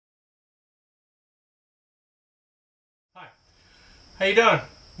How you doing?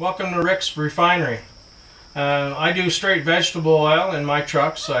 Welcome to Rick's Refinery. I do straight vegetable oil in my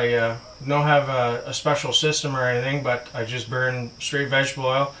trucks. I don't have a special system or anything, but I just burn straight vegetable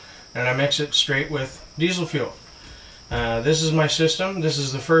oil and I mix it straight with diesel fuel. This is my system. This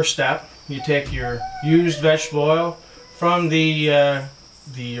is the first step. You take your used vegetable oil from the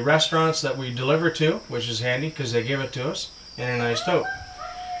restaurants that we deliver to, which is handy because they give it to us in a nice tote.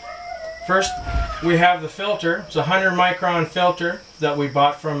 First, we have the filter. It's a 100 micron filter that we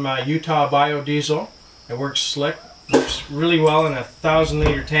bought from Utah Biodiesel. It works slick, works really well in a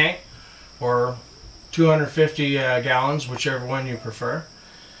 1,000-liter tank or 250 gallons, whichever one you prefer.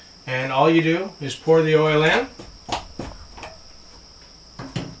 And all you do is pour the oil in,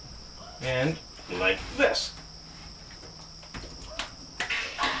 and like this.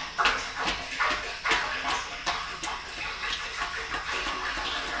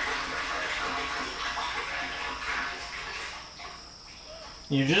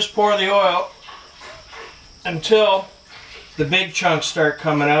 You just pour the oil until the big chunks start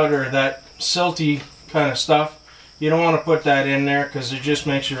coming out, or that silty kind of stuff. You don't want to put that in there because it just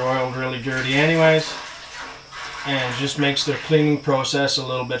makes your oil really dirty anyways, and it just makes the cleaning process a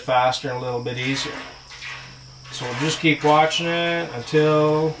little bit faster and a little bit easier. So we'll just keep watching it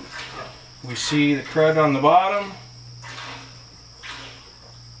until we see the crud on the bottom.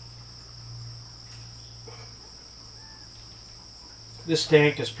 This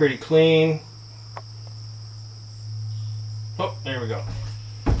tank is pretty clean. Oh, there we go.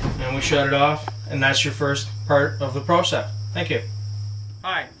 And we shut it off, and that's your first part of the process. Thank you.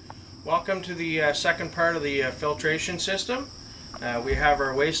 Hi, welcome to the second part of the filtration system. We have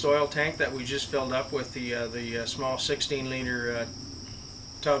our waste oil tank that we just filled up with the small 16-liter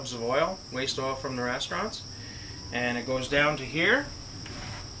tubs of oil, waste oil from the restaurants. And it goes down to here,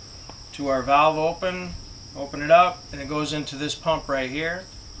 to our valve open it up, and it goes into this pump right here.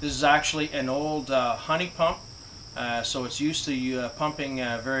 This is actually an old honey pump, so it's used to pumping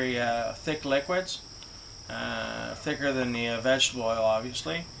very thick liquids, thicker than the vegetable oil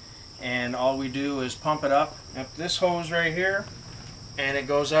obviously. And all we do is pump it up this hose right here, and it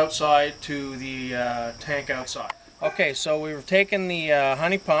goes outside to the tank outside. Okay, so we've taken the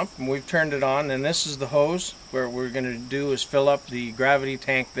honey pump and we've turned it on, and this is the hose. Where we're going to do is fill up the gravity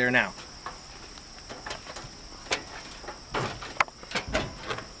tank there now.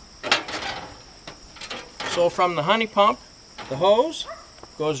 So from the honey pump, the hose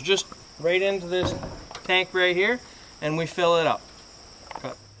goes just right into this tank right here, and we fill it up.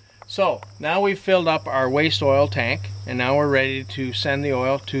 So now we've filled up our waste oil tank, and now we're ready to send the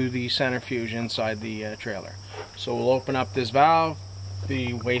oil to the centrifuge inside the trailer. So we'll open up this valve.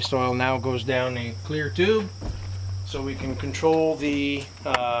 The waste oil now goes down a clear tube, so we can control the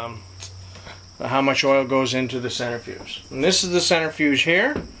how much oil goes into the centrifuge. And this is the centrifuge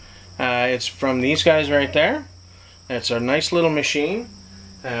here. It's from these guys right there. It's a nice little machine.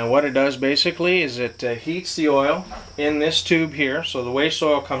 What it does basically is it heats the oil in this tube here. So the waste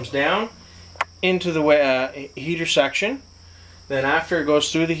oil comes down into the heater section. Then after it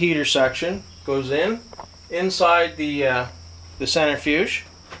goes through the heater section, goes inside the centrifuge,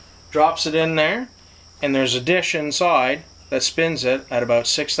 drops it in there, and there's a dish inside that spins it at about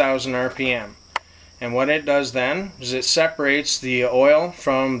 6,000 RPM. And what it does then is it separates the oil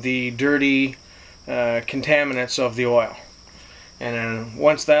from the dirty contaminants of the oil. And then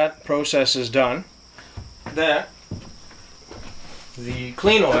once that process is done, the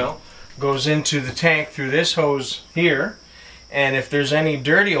clean oil goes into the tank through this hose here, and if there's any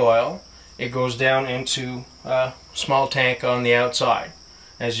dirty oil, it goes down into a small tank on the outside.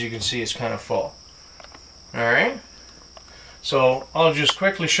 As you can see, it's kind of full. Alright, so I'll just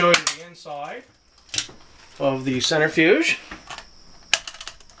quickly show you the inside of the centrifuge.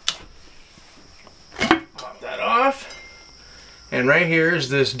 Pop that off, and right here is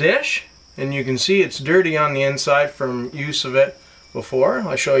this dish, and you can see it's dirty on the inside from use of it before.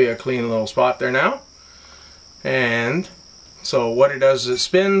 I'll show you a clean little spot there now. And so what it does is it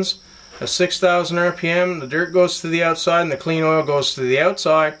spins at 6,000 RPM, the dirt goes to the outside and the clean oil goes to the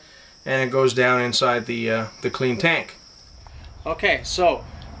outside, and it goes down inside the clean tank. Okay, so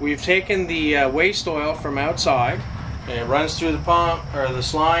we've taken the waste oil from outside, and it runs through the pump or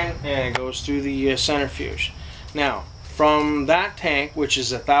the line, and it goes through the centrifuge. Now, from that tank, which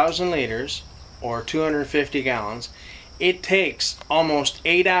is 1,000 liters or 250 gallons, it takes almost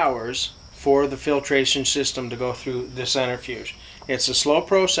 8 hours for the filtration system to go through the centrifuge. It's a slow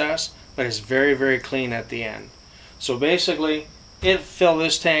process, but it's very, very clean at the end. So basically, it fill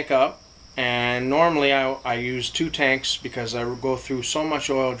this tank up. And normally I use 2 tanks because I go through so much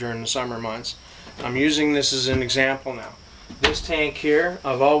oil during the summer months. I'm using this as an example now. This tank here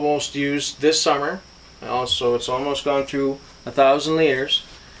I've almost used this summer. Also, it's almost gone through 1,000 liters,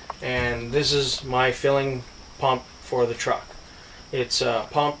 and this is my filling pump for the truck. It's a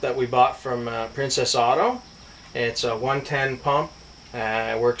pump that we bought from Princess Auto. It's a 110 pump.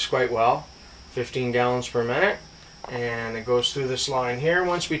 It works quite well, 15 gallons per minute, and it goes through this line here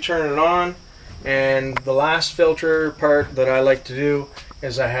once we turn it on. And the last filter part that I like to do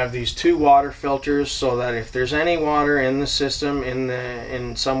is I have these 2 water filters, so that if there's any water in the system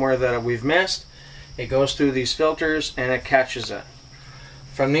in somewhere that we've missed, it goes through these filters and it catches it.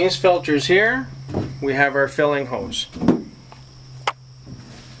 From these filters here, we have our filling hose.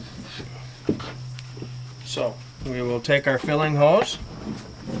 So we will take our filling hose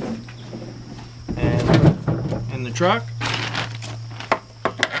and put it in the truck.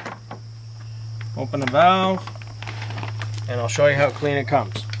 Open the valve, and I'll show you how clean it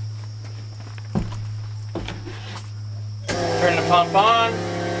comes. Turn the pump on,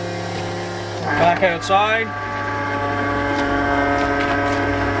 back outside,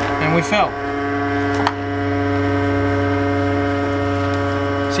 and we fill.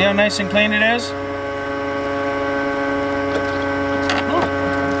 See how nice and clean it is?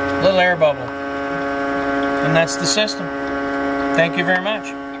 Little air bubble. And that's the system. Thank you very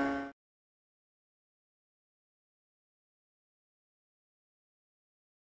much.